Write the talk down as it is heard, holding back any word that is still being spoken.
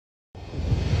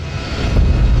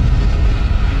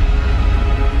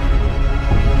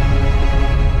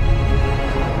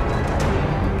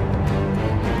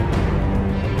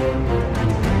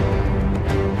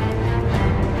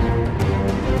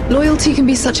Loyalty can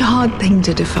be such a hard thing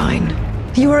to define.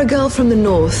 You are a girl from the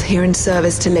north, here in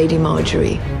service to Lady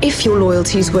Marjorie. If your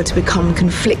loyalties were to become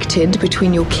conflicted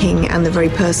between your king and the very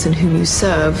person whom you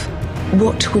serve,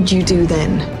 what would you do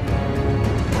then?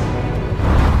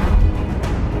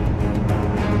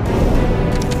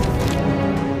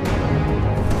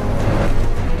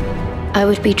 I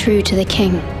would be true to the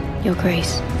king, Your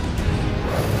Grace.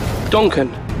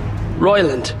 Duncan,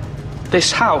 Royland, this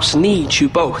house needs you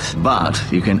both. But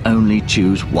you can only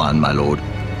choose one, my lord.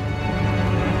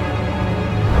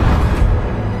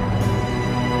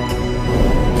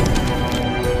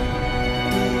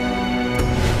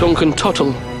 Duncan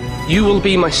Tuttle, you will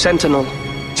be my sentinel.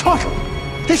 Tuttle!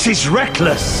 This is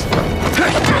reckless!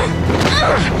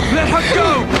 Let her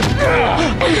go!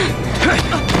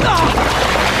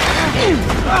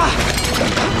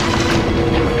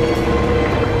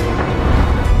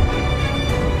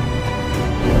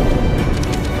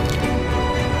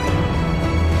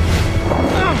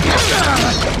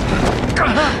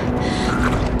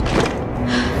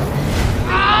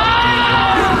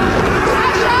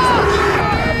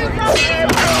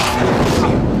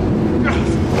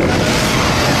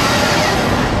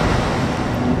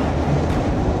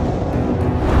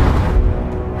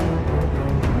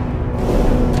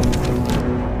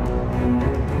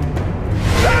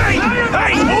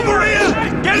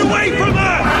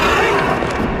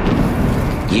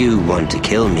 You want to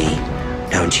kill me,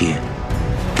 don't you?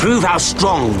 Prove how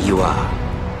strong you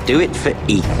are. Do it for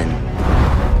Ethan.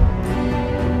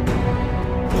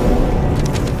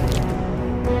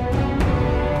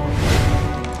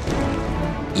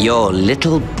 Your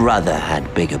little brother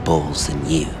had bigger balls than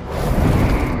you.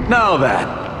 Now then,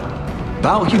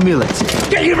 about humility.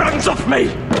 Get your hands off me!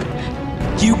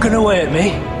 You can await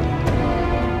me.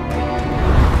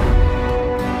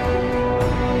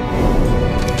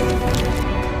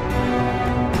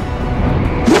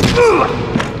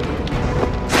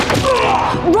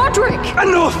 Roderick!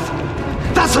 Enough!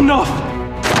 That's enough!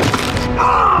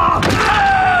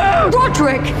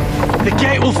 Roderick! The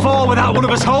gate will fall without one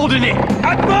of us holding it!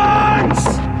 Advance!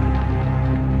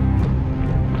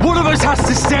 One of us has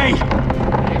to stay!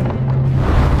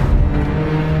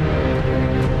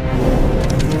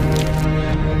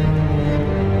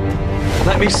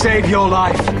 Let me save your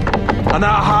life, and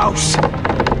our house.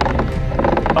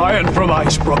 Iron from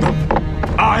ice, brother.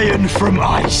 Iron from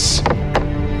ice.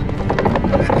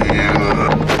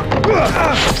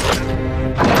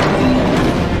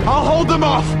 I'll hold them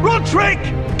off! Roderick!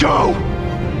 Go!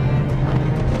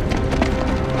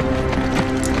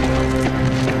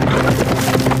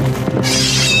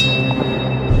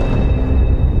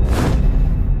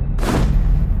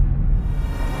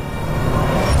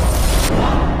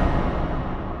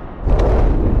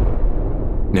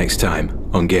 Next time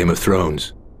on Game of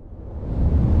Thrones.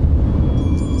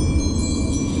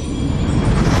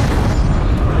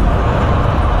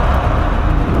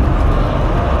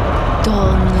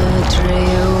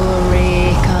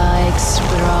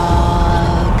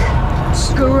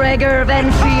 Gregor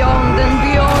van Fionn den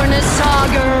Bjorne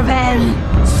Sager